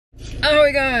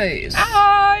Ahoy guys!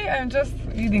 Ahoy! I'm just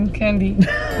eating candy.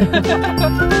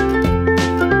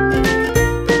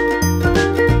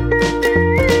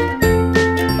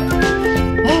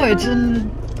 Oh, it's an...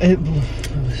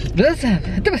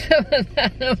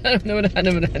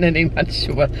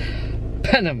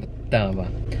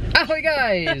 Ahoy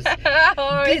guys!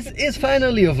 Ahoy. This is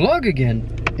finally a vlog again.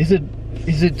 Is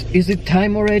it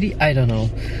time already? I don't know.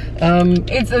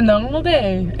 It's a normal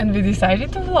day and we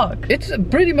decided to vlog. It's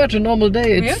pretty much a normal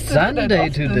day. It's Sunday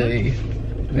today.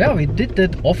 Yeah, we did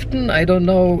that often. I don't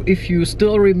know if you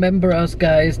still remember us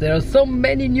guys. There are so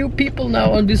many new people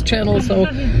now on this channel, so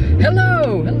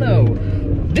hello!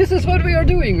 This is what we are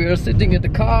doing. We are sitting in the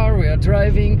car, we are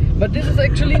driving, but this is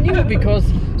actually new because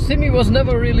Simi was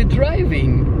never really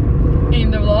driving.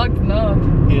 In the vlog, not.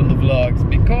 In the vlogs,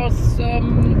 because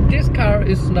this car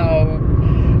is now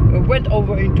went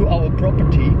over into our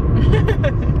property.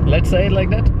 Let's say it like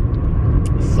that.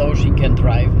 So she can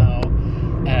drive now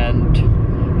and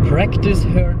practice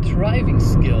her driving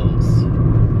skills.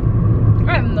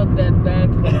 I'm not that bad.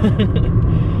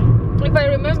 If I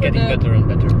remember, it's getting better and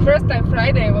better. First time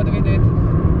Friday, what we did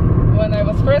when I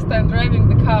was first time driving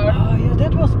the car. Oh yeah,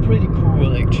 that was pretty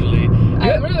cool actually.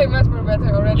 I'm really much more better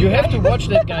already. You have to watch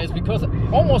that guys, because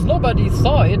almost nobody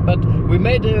saw it, but we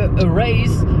made a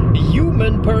race, a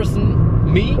human person,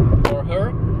 me or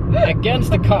her,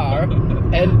 against the car,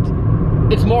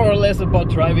 and it's more or less about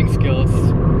driving skills.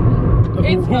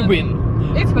 Who win?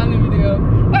 It's funny video.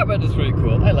 Ah, but it's really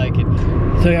cool. I like it.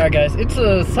 So yeah, guys, it's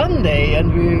a Sunday,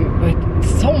 and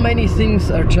so many things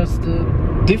are just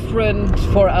different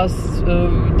for us.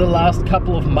 The last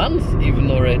couple of months, even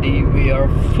already, we are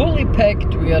fully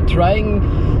packed. We are trying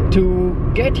to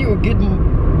get you a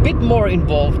bit more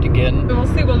involved again. We will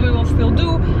see what we will still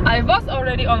do. I was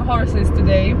already on horses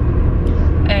today.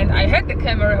 And I had the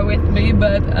camera with me,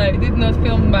 but I did not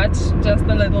film much, just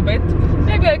a little bit.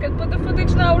 Maybe I can put the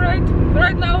footage now, right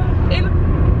now, in?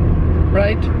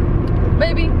 Right?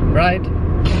 Maybe. Right.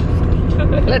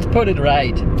 Let's put it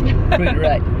right. Put it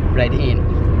right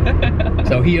in.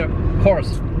 So here,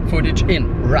 horse footage in,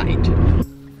 right.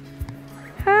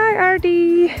 Hi,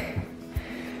 Artie.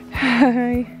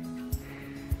 Hi.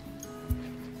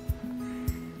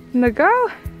 Now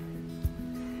go.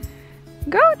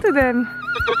 Go to them.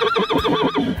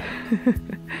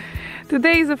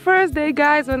 Today is the first day,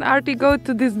 guys, when Artie go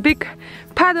to this big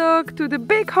paddock, to the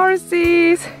big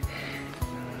horses,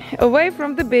 away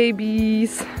from the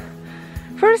babies.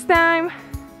 First time.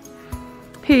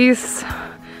 He's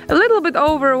a little bit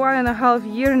over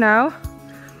 1.5 years now,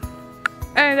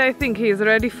 and I think he's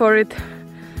ready for it.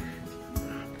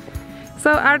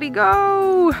 So Artie,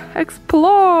 go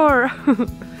explore.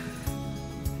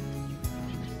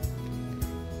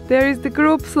 There is the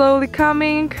group slowly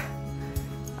coming.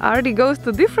 Artie goes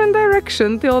to different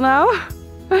direction till now.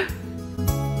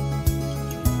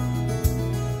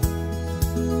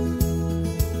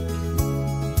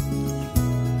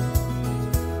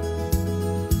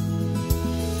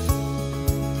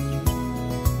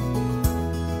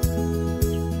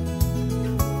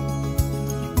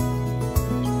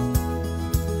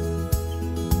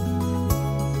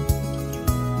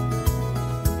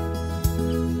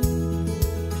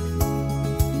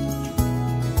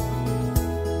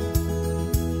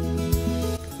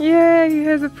 Yeah, he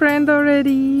has a friend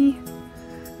already.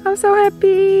 I'm so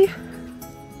happy.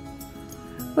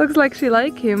 Looks like she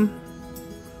likes him.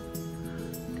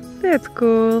 That's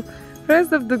cool.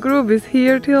 Rest of the group is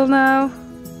here till now.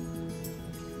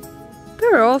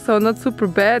 They're also not super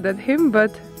bad at him,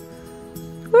 but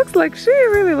looks like she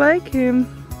really likes him.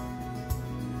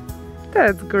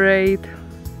 That's great.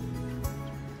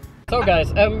 So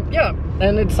guys, yeah,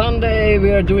 and it's Sunday,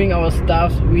 we are doing our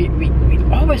stuff. We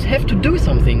always have to do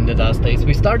something the last days.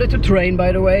 We started to train,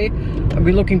 by the way.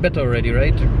 We're looking better already,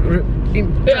 right?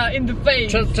 Yeah, in the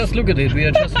face. Just look at it, we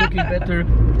are just looking better.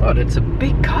 Oh, that's a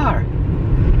big car.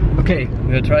 Okay,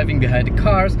 we are driving behind the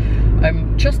cars.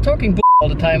 I'm just talking all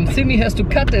the time. Simi has to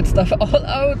cut that stuff all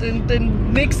out and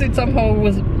then mix it somehow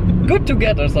good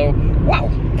together, so wow.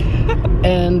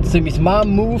 And Simi's mom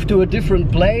moved to a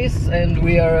different place, and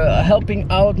we are helping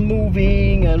out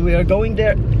moving, and we are going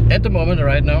there at the moment,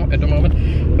 right now,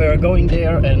 we are going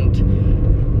there, and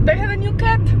they have a new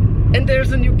cat. And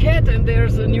there's a new cat, and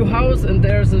there's a new house, and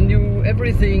there's a new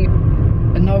everything.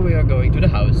 And now we are going to the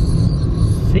house.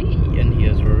 See, and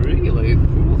here's really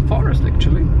cool forest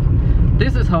actually.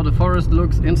 This is how the forest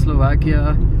looks in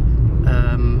Slovakia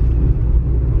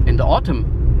in the autumn.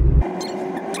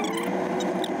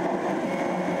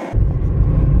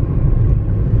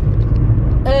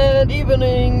 And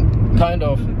evening, kind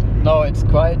of. No, it's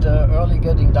quite early,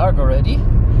 getting dark already.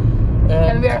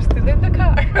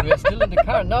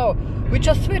 car. Now we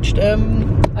just switched.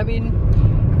 I mean,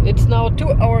 it's now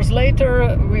 2 hours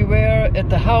later. We were at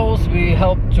the house. We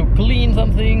helped to clean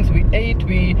some things. We ate.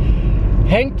 We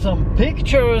hanged some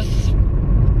pictures.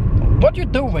 What you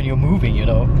do when you're moving, you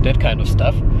know, that kind of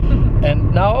stuff.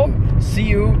 And now see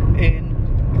you in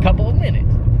a couple of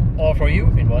minutes, or for you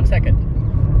in 1 second.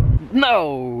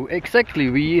 No, exactly.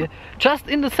 We just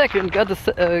in the second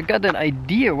got an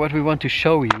idea what we want to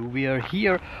show you. We are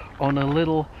here on a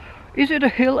little. Is it a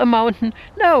hill, a mountain?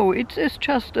 No, it's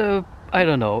just a. I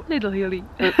don't know. Little hilly.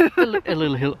 a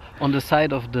little hill on the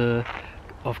side of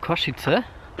Košice.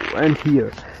 And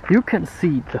here you can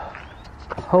see the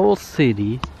whole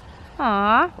city.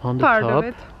 On the part top. of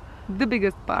it. The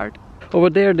biggest part. Over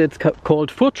there that's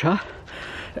called Fucha.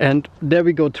 And there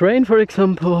we go train, for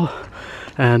example.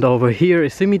 And over here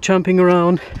is Simi jumping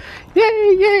around.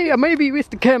 Yay, yay! Maybe with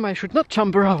the cam I should not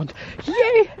jump around.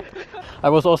 Yay! I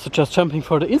was also just jumping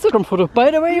for the Instagram photo. By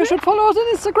the way, you should follow us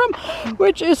on Instagram,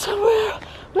 which is somewhere,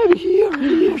 maybe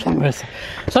here, somewhere.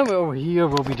 Somewhere over here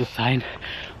will be the sign,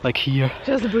 like here.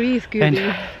 Just breathe, Cutie.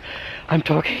 And I'm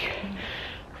talking.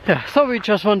 Yeah, so we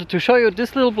just wanted to show you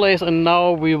this little place, and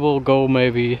now we will go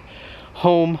maybe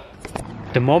home.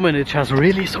 The moment it's just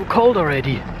really so cold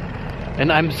already.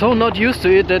 And I'm so not used to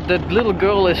it that that little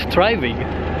girl is driving.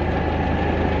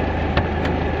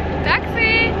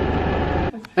 Taxi!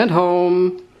 And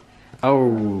home. Oh,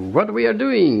 what we are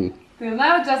doing? We're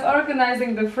now just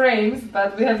organizing the frames,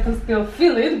 but we have to still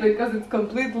fill it because it's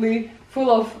completely full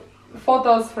of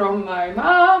photos from my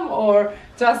mom or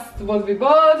just what we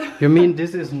bought. You mean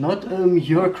this is not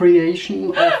your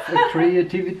creation of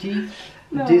creativity?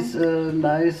 No. This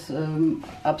nice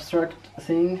abstract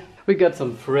thing? We got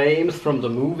some frames from the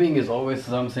moving, is always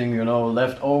something, you know,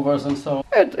 leftovers and so.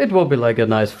 It will be like a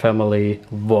nice family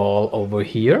wall over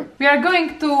here. We are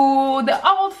going to the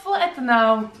old flat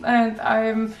now, and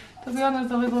I'm, to be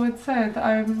honest, a little bit sad.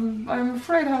 I'm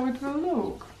afraid how it will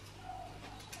look.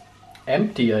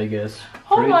 Empty, I guess.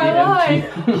 Oh Pretty my empty.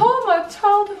 life! Oh my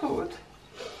childhood!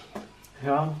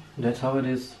 Yeah, that's how it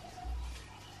is.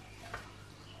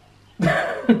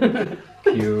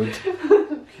 Cute.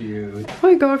 Cute.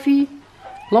 Hi Garfy.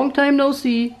 Long time no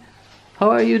see. How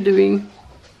are you doing?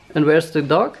 And where's the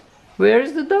dog? Where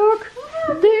is the dog?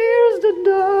 There's the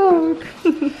dog.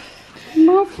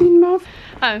 Muffin, muffin.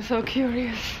 I'm so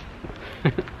curious.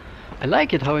 I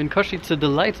like it how in Košice the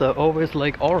lights are always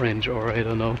like orange, or I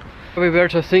don't know. We were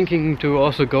just thinking to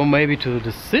also go maybe to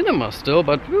the cinema still,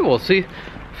 but we will see.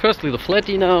 Firstly the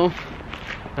flatty now.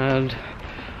 And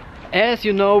as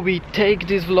you know, we take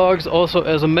these vlogs also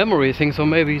as a memory thing, so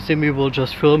maybe Simi will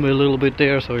just film a little bit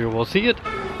there so you will see it.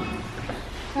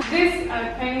 This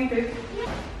I painted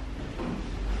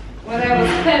when I was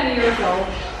 10 years old.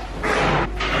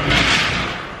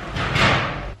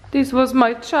 This was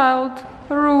my child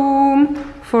room.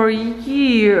 For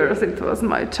years it was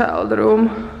my child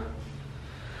room.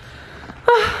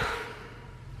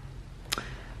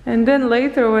 And then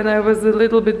later, when I was a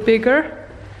little bit bigger,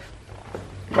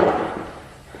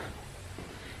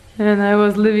 and I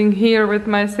was living here with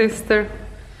my sister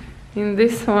in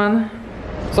this one.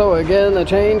 So again, a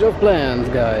change of plans,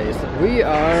 guys. We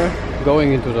are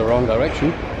going into the wrong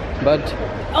direction, but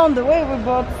On the way we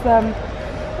bought some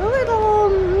little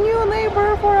new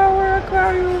neighbor for our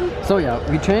aquarium. so yeah,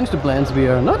 we changed the plans. We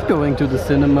are not going to the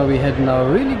cinema. We had now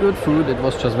really good food. It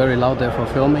was just very loud there for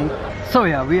filming. So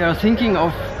yeah, we are thinking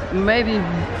of maybe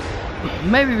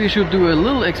we should do a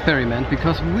little experiment,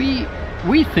 because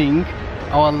we think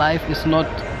our life is not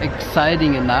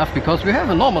exciting enough, because we have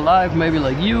a normal life, maybe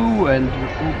like you and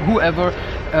whoever.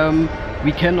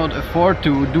 We cannot afford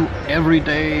to do every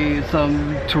day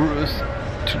some tourists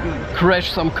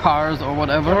crash some cars or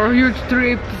whatever, Or huge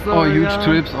trips. or huge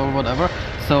trips or whatever.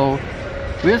 So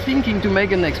we're thinking to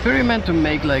make an experiment, to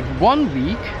make like 1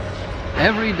 week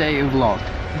every day a vlog.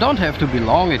 Don't have to be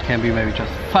long, it can be maybe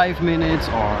just 5 minutes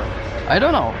or I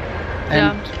don't know.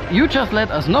 And you just let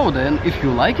us know then if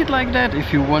you like it like that,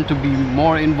 if you want to be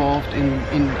more involved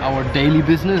in our daily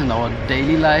business, in our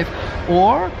daily life,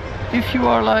 or if you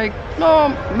are like, no,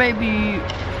 maybe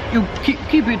you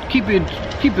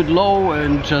keep it low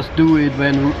and just do it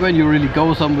when you really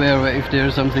go somewhere, if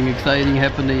there's something exciting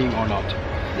happening or not.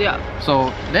 Yeah.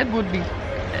 So that would be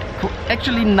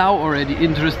actually now already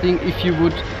interesting if you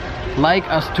would like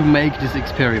us to make this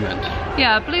experiment.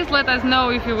 Yeah, please let us know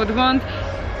if you would want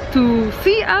to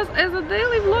see us as a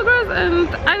daily vloggers, and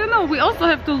I don't know, we also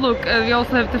have to look, we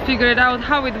also have to figure it out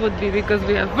how it would be, because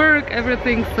we have work,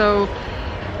 everything, so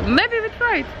maybe we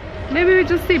try it, maybe we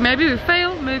just see, maybe we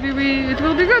fail, maybe it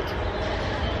will be good.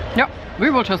 Yeah, we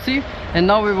will just see. And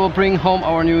now we will bring home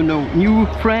our new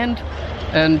friend,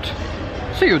 and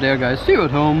see you there, guys. See you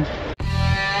at home.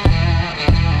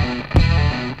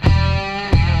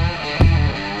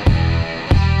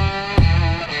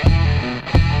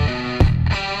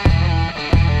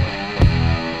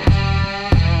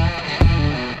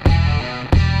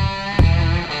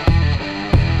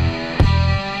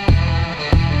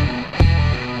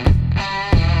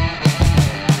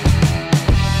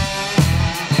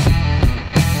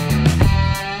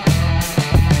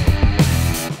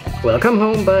 Welcome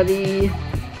home, buddy.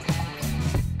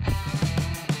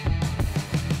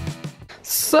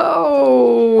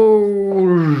 So,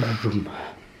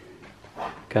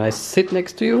 can I sit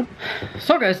next to you?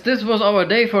 So guys, this was our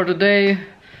day for today.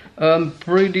 Our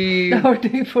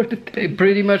day for the day.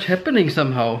 Pretty much happening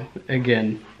somehow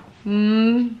again.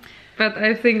 But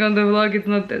I think on the vlog it's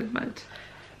not that much.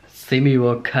 Simi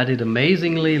will cut it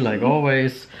amazingly, like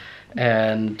always,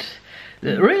 and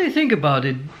really think about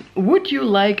it. Would you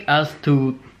like us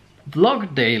to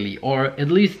vlog daily, or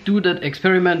at least do that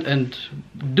experiment and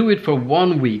do it for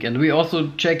 1 week, and we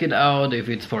also check it out if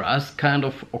it's for us kind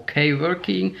of okay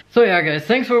working? So yeah guys,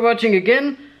 thanks for watching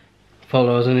again.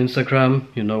 Follow us on Instagram,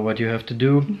 you know what you have to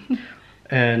do.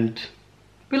 And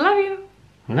we love you.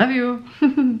 love you.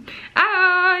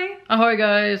 Ahoy! Ahoy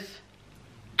guys.